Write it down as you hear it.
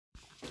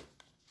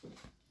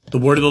The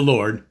word of the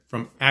Lord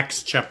from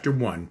Acts chapter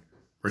 1,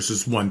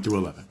 verses 1 through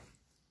 11.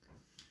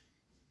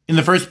 In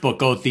the first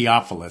book, O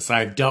Theophilus,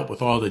 I have dealt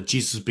with all that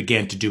Jesus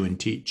began to do and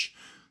teach,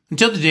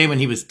 until the day when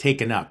he was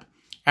taken up,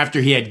 after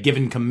he had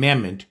given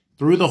commandment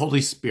through the Holy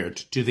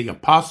Spirit to the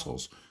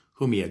apostles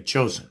whom he had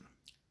chosen.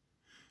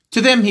 To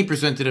them he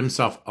presented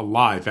himself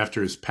alive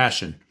after his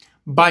passion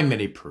by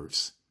many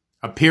proofs,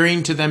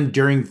 appearing to them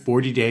during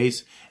 40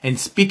 days and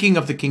speaking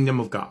of the kingdom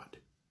of God.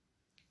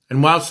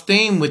 And while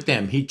staying with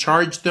them, he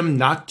charged them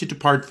not to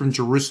depart from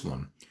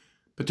Jerusalem,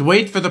 but to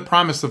wait for the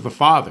promise of the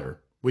Father,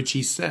 which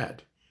he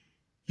said,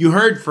 You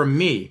heard from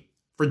me,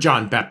 for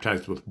John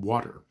baptized with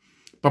water,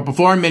 but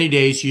before many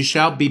days you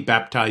shall be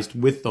baptized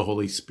with the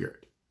Holy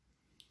Spirit.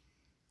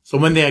 So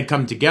when they had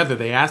come together,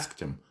 they asked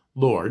him,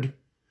 Lord,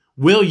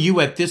 will you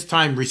at this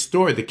time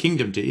restore the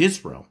kingdom to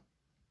Israel?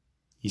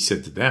 He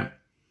said to them,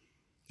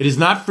 It is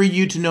not for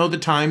you to know the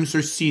times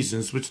or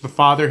seasons which the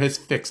Father has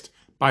fixed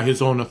by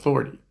his own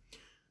authority.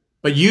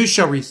 But you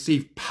shall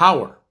receive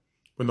power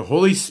when the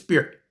Holy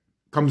Spirit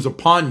comes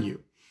upon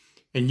you,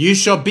 and you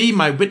shall be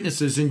my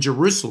witnesses in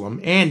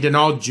Jerusalem and in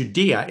all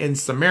Judea and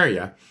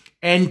Samaria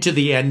and to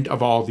the end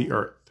of all the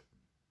earth.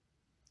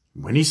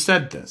 When he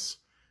said this,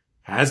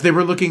 as they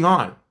were looking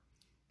on,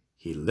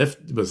 he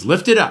was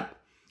lifted up,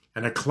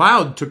 and a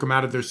cloud took him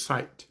out of their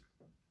sight.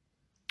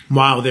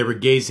 While they were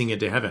gazing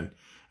into heaven,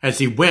 as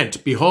he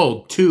went,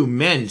 behold, 2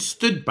 men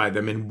stood by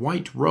them in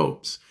white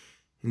robes,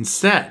 and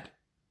said,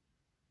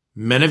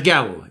 Men of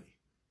Galilee,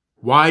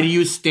 why do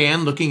you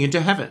stand looking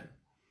into heaven?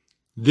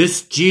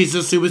 This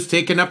Jesus who was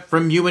taken up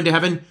from you into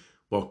heaven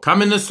will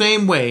come in the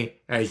same way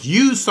as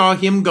you saw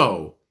him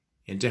go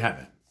into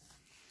heaven.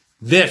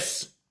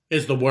 This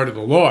is the word of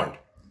the Lord.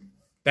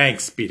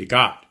 Thanks be to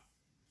God.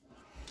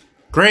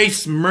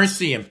 Grace,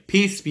 mercy, and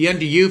peace be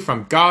unto you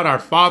from God our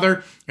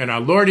Father and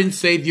our Lord and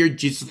Savior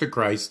Jesus the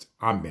Christ.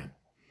 Amen.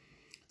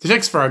 The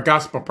text for our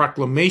gospel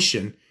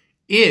proclamation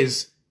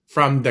is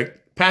from the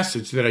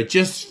passage that I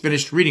just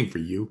finished reading for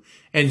you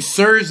and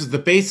serves as the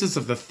basis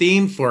of the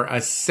theme for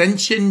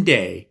Ascension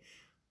Day,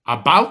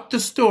 about the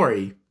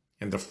story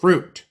and the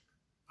fruit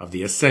of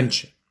the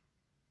Ascension.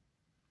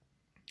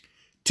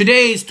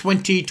 Today's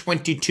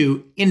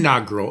 2022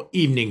 inaugural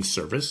evening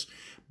service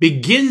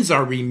begins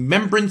our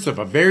remembrance of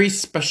a very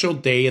special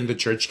day in the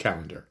church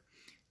calendar,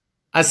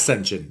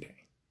 Ascension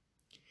Day.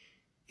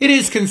 It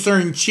is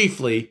concerned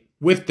chiefly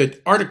with the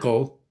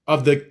article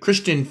of the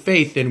Christian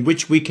faith in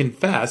which we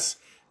confess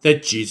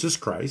that Jesus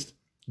Christ,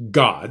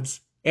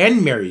 God's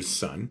and Mary's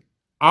Son,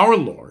 our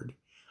Lord,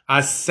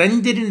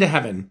 ascended into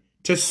heaven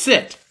to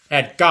sit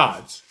at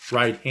God's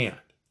right hand.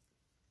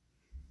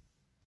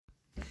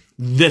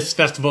 This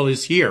festival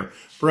is here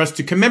for us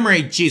to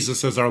commemorate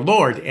Jesus as our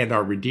Lord and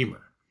our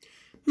Redeemer,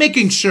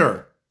 making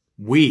sure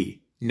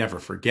we never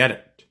forget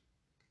it.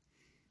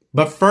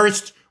 But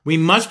first, we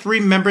must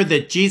remember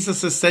that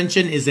Jesus'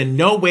 ascension is in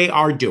no way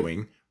our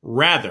doing.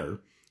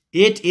 Rather,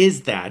 it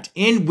is that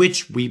in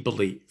which we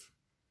believe.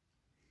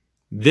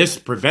 This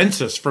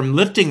prevents us from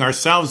lifting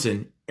ourselves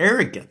in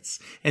arrogance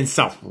and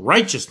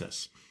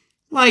self-righteousness,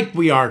 like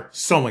we are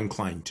so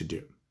inclined to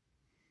do.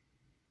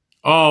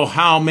 Oh,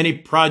 how many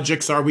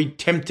projects are we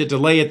tempted to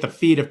lay at the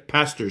feet of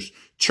pastors,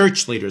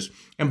 church leaders,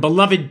 and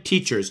beloved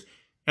teachers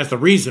as the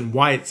reason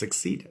why it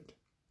succeeded.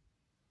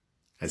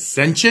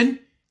 Ascension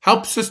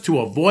helps us to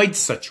avoid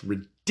such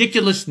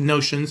ridiculous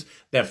notions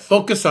that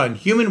focus on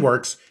human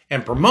works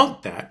and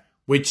promote that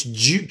which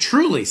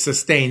truly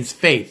sustains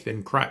faith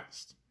in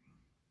Christ.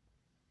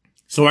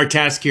 So our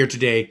task here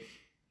today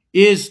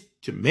is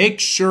to make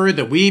sure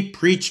that we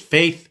preach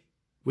faith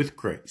with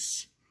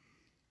grace.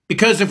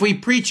 Because if we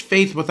preach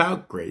faith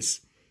without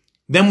grace,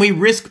 then we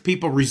risk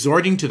people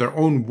resorting to their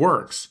own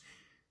works.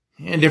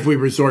 And if we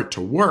resort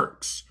to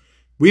works,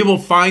 we will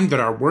find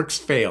that our works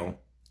fail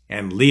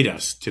and lead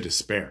us to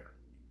despair.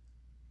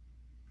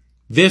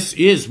 This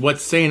is what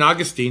St.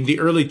 Augustine, the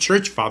early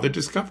church father,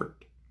 discovered.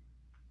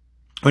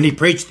 When he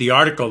preached the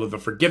article of the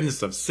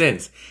forgiveness of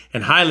sins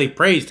and highly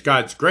praised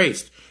God's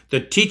grace, the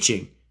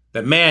teaching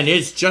that man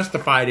is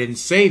justified and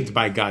saved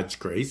by God's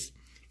grace,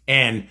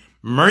 and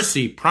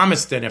mercy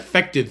promised and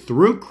effected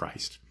through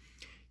Christ,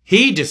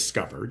 he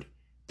discovered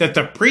that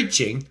the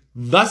preaching,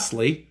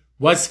 thusly,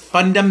 was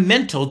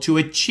fundamental to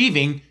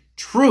achieving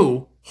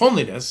true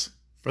holiness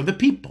for the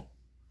people.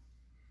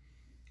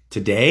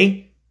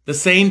 Today, the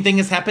same thing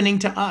is happening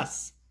to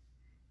us.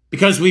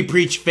 Because we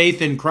preach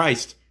faith in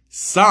Christ,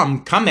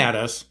 some come at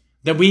us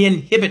that we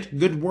inhibit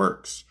good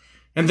works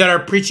and that our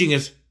preaching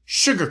is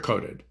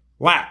sugar-coated,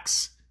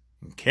 lax,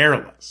 and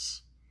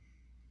careless.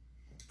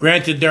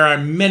 Granted, there are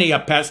many a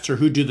pastor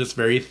who do this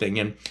very thing,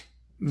 and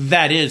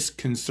that is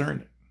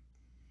concerning.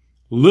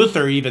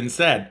 Luther even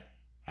said,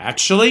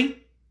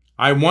 Actually,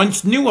 I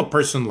once knew a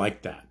person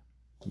like that,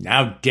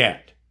 now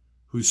dead,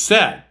 who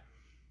said,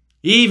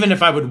 Even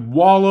if I would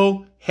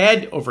wallow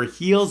head over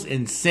heels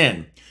in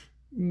sin,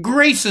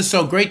 grace is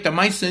so great that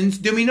my sins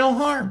do me no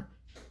harm.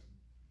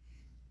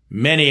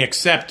 Many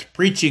accept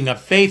preaching of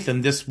faith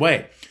in this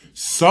way,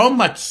 so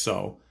much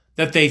so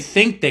that they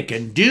think they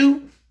can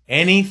do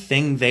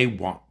anything they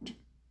want.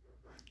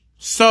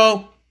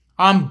 So,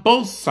 on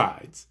both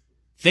sides,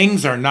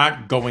 things are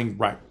not going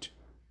right,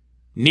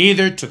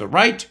 neither to the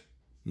right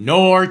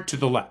nor to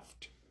the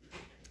left.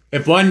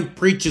 If one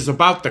preaches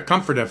about the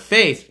comfort of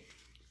faith,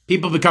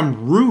 people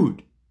become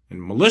rude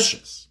and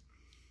malicious.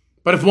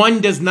 But if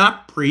one does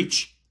not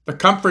preach the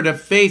comfort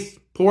of faith,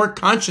 poor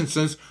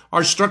consciences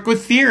are struck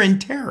with fear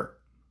and terror.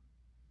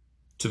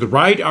 To the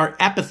right are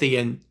apathy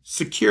and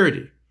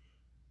security.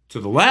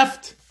 To the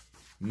left,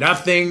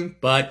 nothing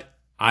but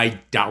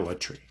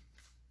idolatry.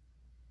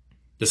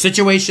 The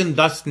situation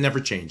thus never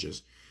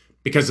changes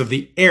because of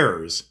the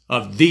errors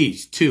of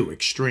these two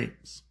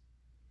extremes.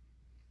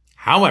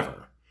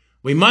 However,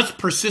 we must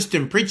persist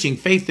in preaching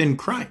faith in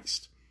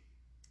Christ.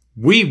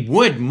 We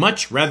would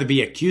much rather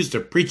be accused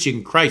of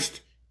preaching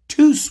Christ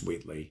too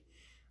sweetly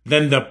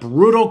than the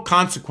brutal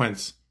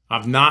consequence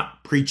of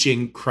not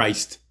preaching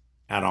Christ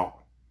at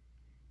all.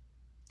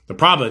 The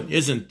problem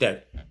isn't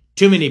that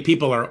too many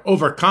people are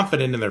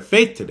overconfident in their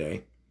faith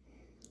today.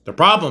 The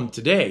problem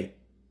today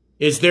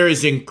is there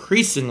is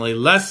increasingly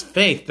less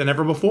faith than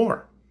ever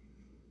before.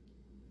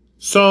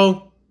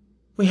 So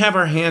we have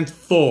our hands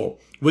full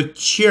with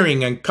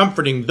cheering and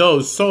comforting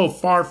those so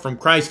far from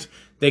Christ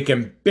they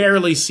can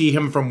barely see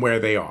him from where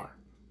they are.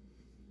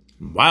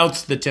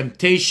 Whilst the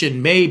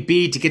temptation may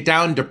be to get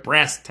down to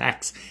brass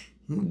tacks,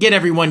 get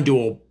everyone to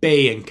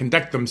obey and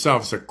conduct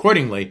themselves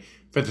accordingly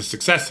for the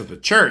success of the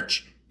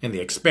church and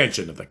the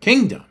expansion of the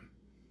kingdom,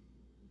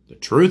 the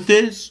truth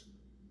is,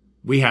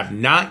 we have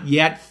not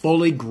yet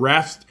fully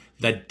grasped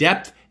the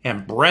depth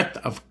and breadth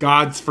of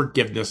God's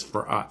forgiveness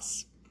for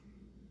us.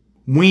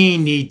 We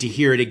need to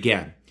hear it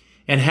again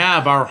and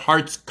have our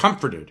hearts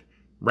comforted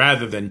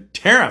rather than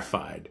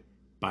terrified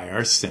by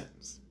our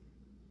sins.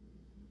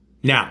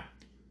 Now,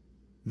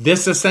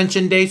 this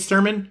Ascension Day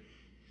sermon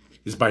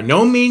is by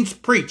no means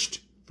preached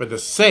for the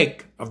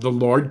sake of the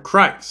Lord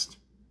Christ.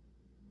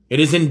 It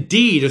is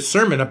indeed a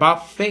sermon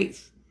about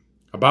faith,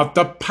 about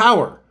the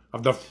power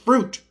of the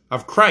fruit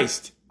of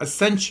Christ's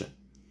ascension,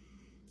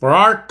 for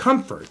our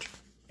comfort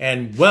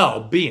and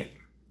well-being.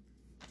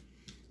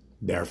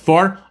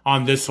 Therefore,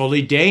 on this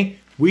holy day,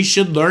 we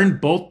should learn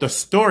both the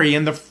story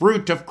and the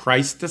fruit of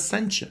Christ's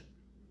ascension.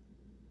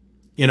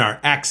 In our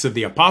Acts of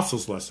the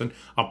Apostles lesson,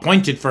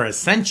 appointed for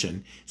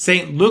ascension,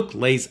 St. Luke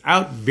lays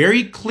out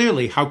very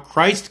clearly how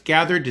Christ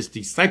gathered his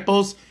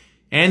disciples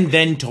and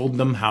then told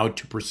them how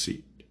to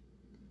proceed.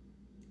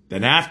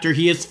 Then after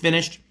he is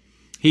finished,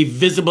 he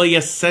visibly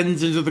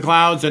ascends into the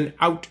clouds and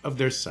out of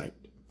their sight.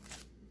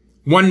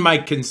 One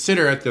might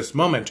consider at this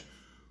moment,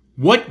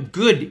 what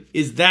good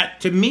is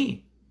that to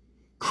me?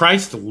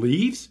 Christ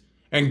leaves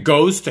and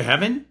goes to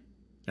heaven,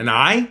 and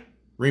I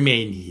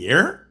remain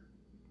here?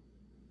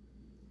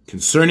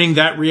 Concerning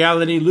that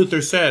reality,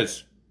 Luther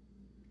says,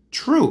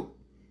 true,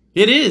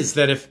 it is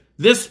that if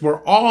this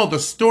were all the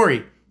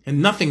story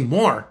and nothing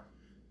more,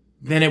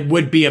 then it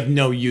would be of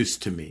no use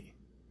to me.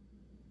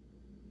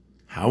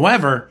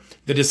 However,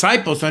 the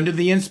disciples, under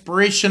the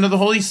inspiration of the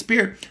Holy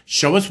Spirit,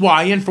 show us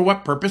why and for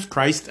what purpose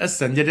Christ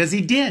ascended as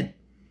he did.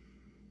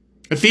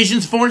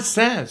 Ephesians 4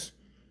 says,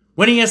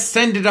 when he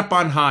ascended up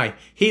on high,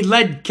 he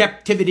led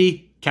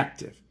captivity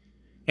captive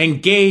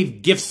and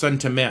gave gifts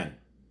unto men.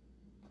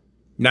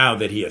 Now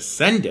that he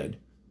ascended,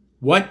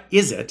 what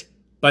is it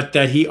but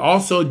that he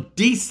also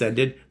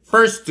descended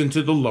first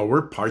into the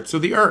lower parts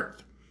of the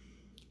earth?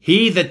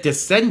 He that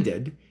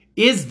descended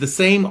is the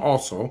same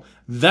also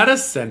that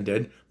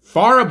ascended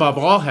far above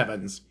all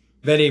heavens,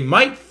 that he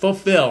might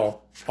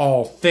fulfill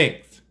all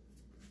things.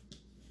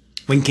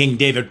 When King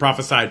David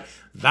prophesied,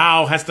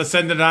 thou hast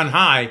ascended on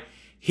high,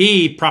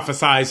 he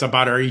prophesies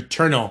about our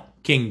eternal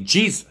King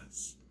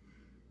Jesus.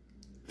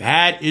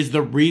 That is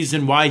the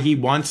reason why he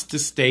wants to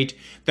state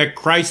that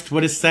Christ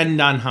would ascend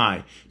on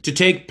high, to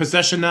take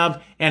possession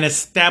of and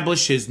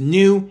establish his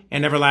new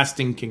and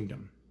everlasting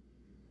kingdom.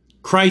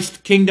 Christ's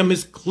kingdom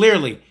is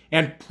clearly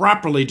and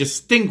properly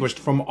distinguished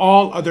from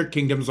all other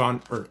kingdoms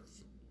on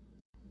earth.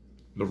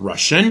 The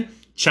Russian,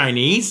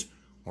 Chinese,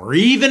 or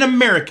even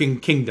American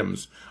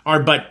kingdoms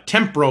are but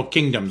temporal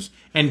kingdoms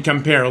and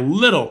compare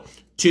little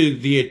to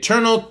the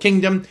eternal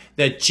kingdom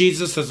that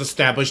Jesus has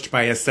established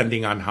by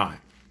ascending on high.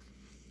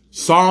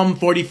 Psalm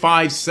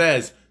 45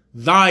 says,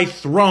 thy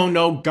throne,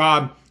 O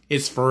God,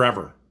 is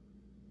forever.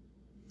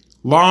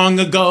 Long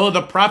ago,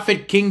 the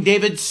prophet King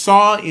David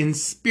saw in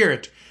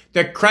spirit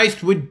that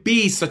Christ would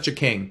be such a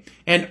king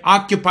and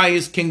occupy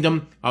his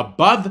kingdom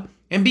above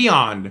and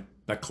beyond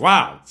the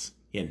clouds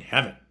in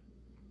heaven.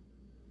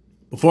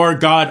 Before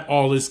God,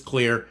 all is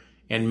clear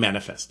and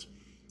manifest,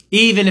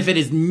 even if it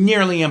is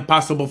nearly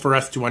impossible for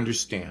us to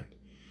understand.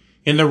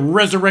 In the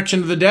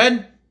resurrection of the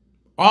dead,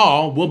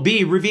 all will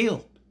be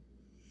revealed.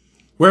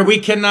 Where we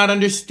cannot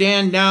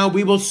understand now,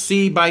 we will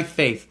see by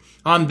faith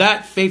on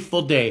that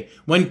faithful day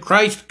when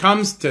Christ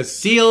comes to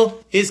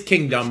seal his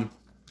kingdom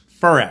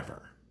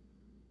forever.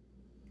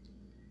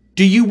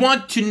 Do you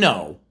want to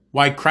know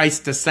why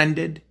Christ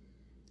ascended?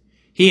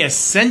 He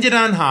ascended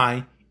on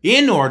high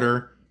in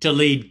order to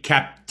lead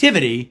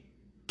captivity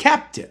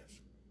captive.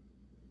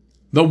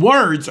 The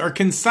words are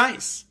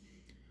concise,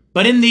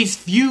 But in these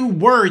few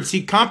words,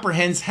 he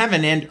comprehends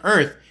heaven and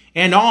earth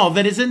and all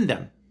that is in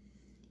them.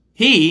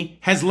 He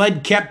has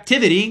led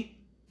captivity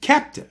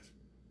captive.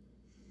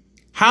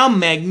 How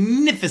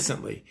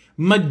magnificently,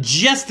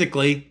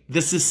 majestically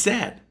this is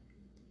said.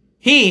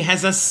 He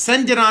has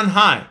ascended on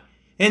high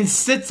and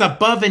sits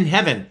above in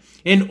heaven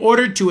in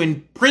order to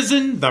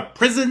imprison the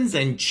prisons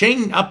and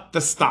chain up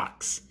the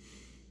stocks.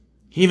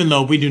 Even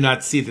though we do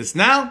not see this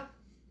now,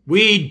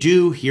 we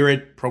do hear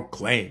it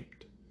proclaimed.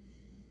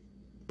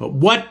 But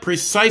what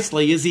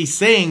precisely is he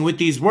saying with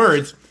these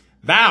words,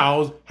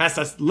 "Thou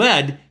hast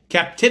led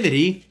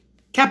captivity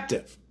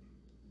captive"?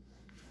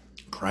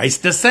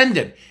 Christ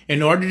ascended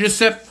in order to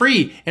set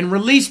free and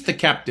release the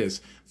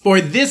captives,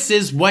 for this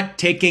is what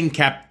taking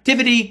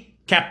captivity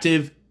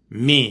captive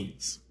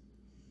means.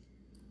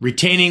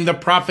 Retaining the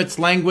prophet's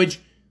language,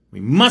 we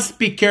must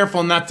be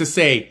careful not to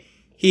say,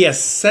 "He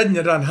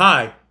ascended on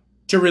high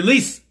to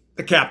release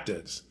the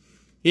captives,"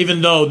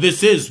 even though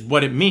this is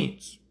what it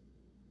means.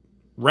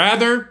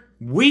 Rather,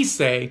 we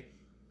say,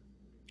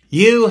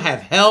 "You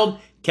have held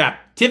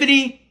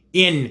captivity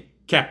in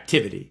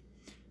captivity,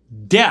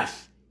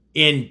 death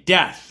in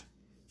death,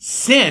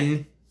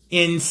 sin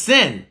in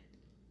sin,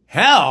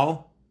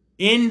 hell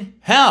in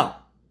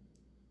hell."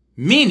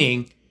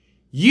 Meaning,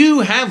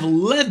 you have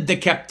led the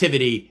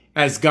captivity,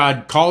 as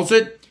God calls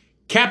it,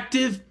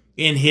 captive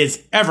in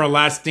his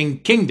everlasting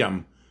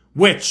kingdom,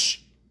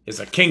 which is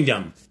a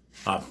kingdom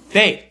of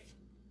faith.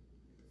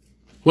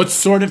 What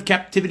sort of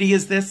captivity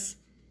is this?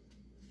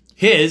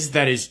 His,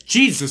 that is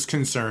Jesus'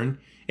 concern,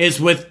 is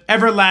with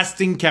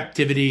everlasting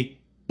captivity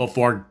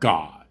before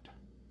God.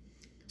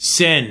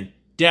 Sin,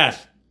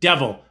 death,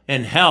 devil,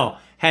 and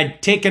hell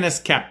had taken us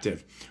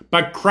captive,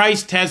 but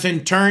Christ has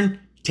in turn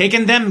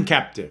taken them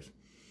captive.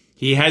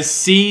 He has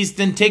seized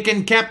and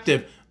taken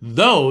captive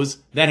those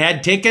that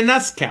had taken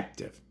us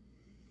captive.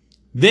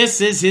 This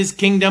is his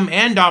kingdom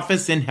and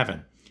office in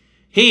heaven.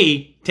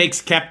 He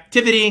takes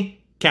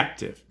captivity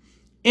captive,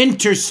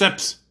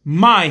 intercepts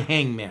my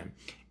hangman,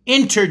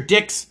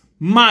 interdicts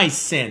my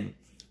sin,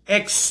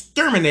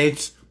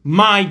 exterminates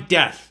my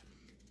death,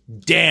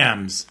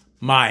 damns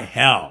my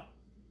hell.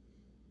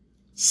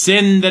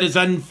 Sin that is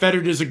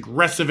unfettered is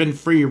aggressive and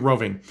free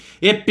roving.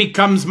 It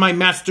becomes my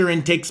master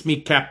and takes me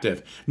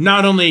captive,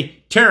 not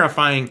only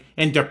terrifying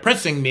and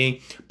depressing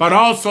me, but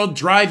also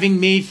driving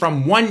me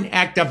from one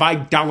act of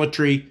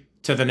idolatry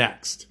to the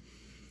next.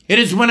 It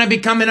is when I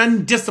become an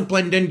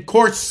undisciplined and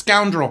coarse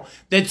scoundrel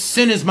that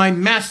sin is my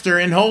master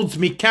and holds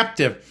me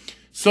captive,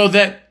 so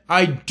that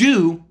I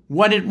do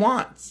what it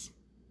wants.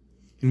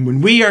 And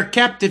when we are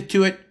captive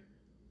to it,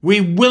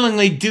 we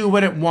willingly do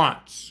what it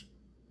wants.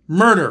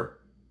 Murder,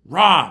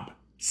 rob,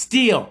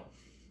 steal,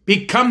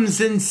 becomes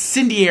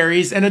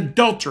incendiaries and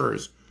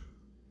adulterers.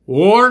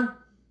 Or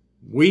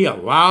we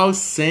allow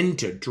sin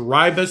to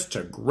drive us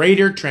to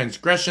greater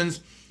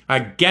transgressions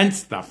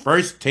against the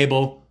first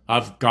table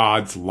of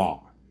God's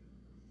law.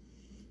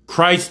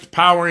 Christ's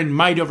power and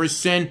might over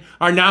sin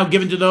are now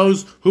given to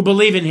those who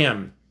believe in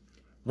him.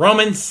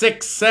 Romans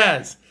 6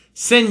 says,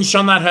 "Sin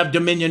shall not have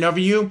dominion over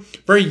you,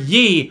 for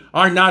ye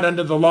are not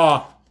under the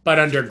law, but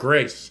under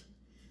grace."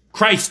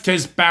 Christ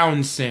has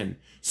bound sin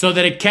so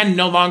that it can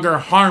no longer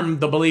harm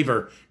the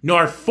believer,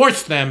 nor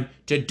force them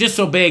to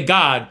disobey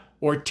God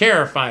or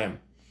terrify him.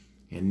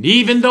 And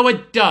even though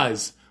it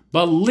does,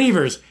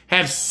 believers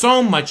have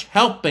so much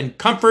help and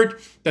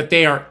comfort that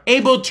they are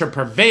able to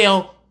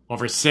prevail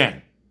over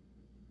sin.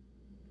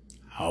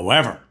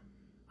 However,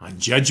 on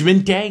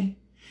Judgment Day,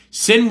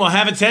 sin will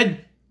have its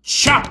head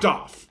chopped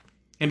off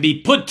and be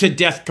put to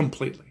death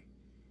completely.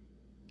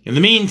 In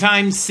the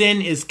meantime,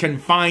 sin is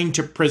confined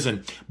to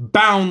prison,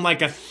 bound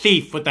like a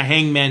thief with the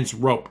hangman's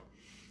rope.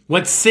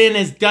 What sin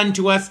has done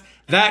to us,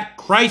 that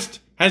Christ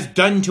has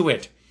done to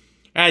it.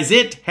 As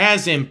it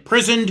has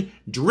imprisoned,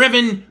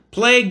 driven,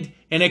 plagued,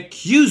 and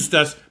accused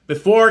us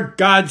before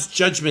God's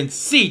judgment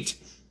seat,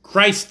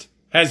 Christ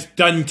has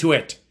done to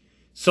it,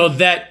 so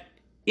that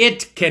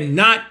it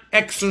cannot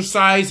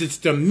exercise its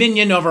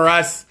dominion over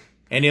us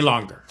any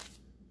longer.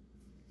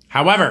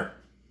 However,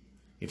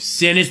 if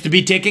sin is to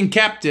be taken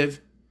captive,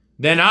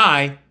 then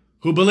I,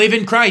 who believe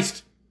in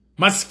Christ,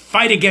 must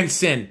fight against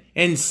sin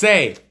and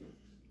say,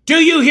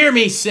 "Do you hear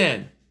me,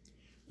 sin?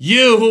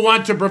 You who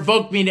want to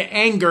provoke me to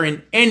anger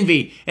and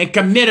envy and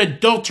commit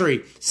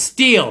adultery,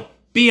 steal,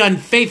 be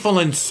unfaithful,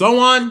 and so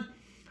on?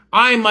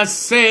 I must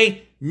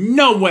say,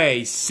 no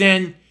way,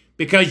 sin,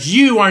 because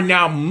you are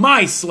now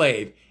my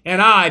slave,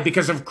 and I,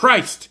 because of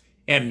Christ,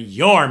 am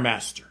your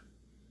master."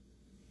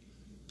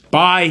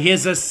 By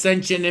his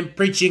ascension and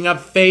preaching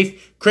of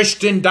faith,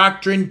 Christian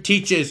doctrine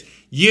teaches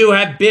you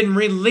have been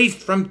released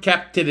from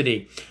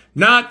captivity,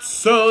 not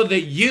so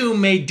that you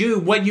may do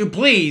what you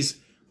please,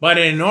 but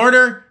in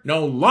order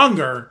no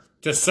longer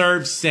to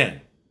serve sin.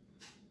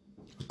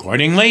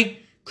 Accordingly,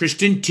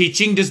 Christian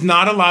teaching does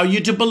not allow you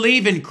to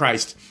believe in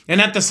Christ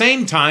and at the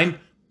same time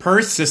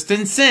persist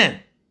in sin.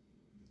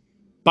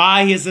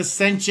 By his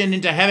ascension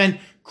into heaven,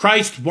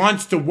 Christ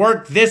wants to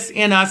work this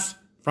in us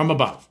from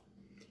above.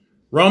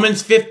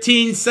 Romans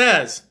 15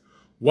 says,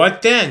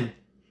 "What then?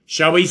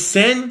 Shall we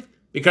sin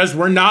because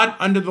we're not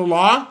under the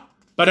law,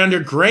 but under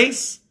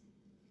grace?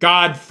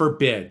 God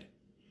forbid.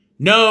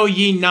 Know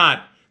ye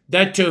not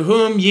that to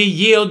whom ye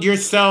yield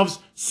yourselves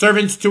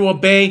servants to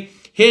obey,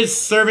 his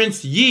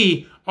servants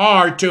ye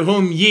are to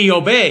whom ye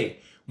obey,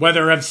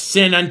 whether of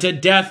sin unto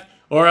death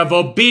or of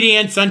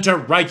obedience unto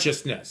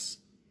righteousness.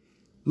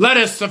 Let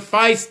us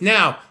suffice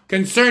now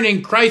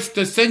concerning Christ's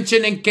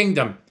ascension and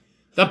kingdom.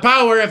 The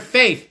power of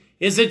faith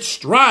is it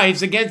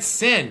strives against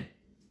sin.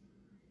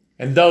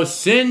 And though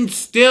sin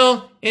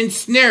still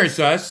ensnares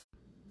us,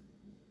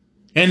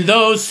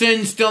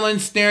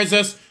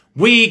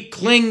 we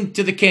cling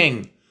to the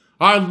King,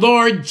 our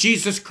Lord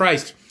Jesus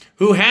Christ,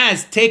 who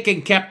has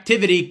taken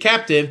captivity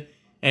captive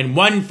and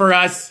won for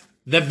us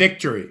the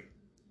victory.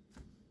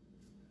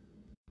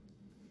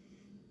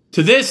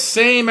 To this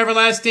same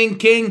everlasting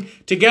King,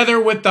 together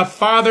with the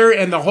Father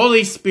and the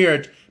Holy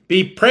Spirit,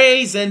 be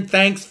praise and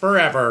thanks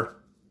forever.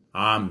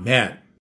 Amen.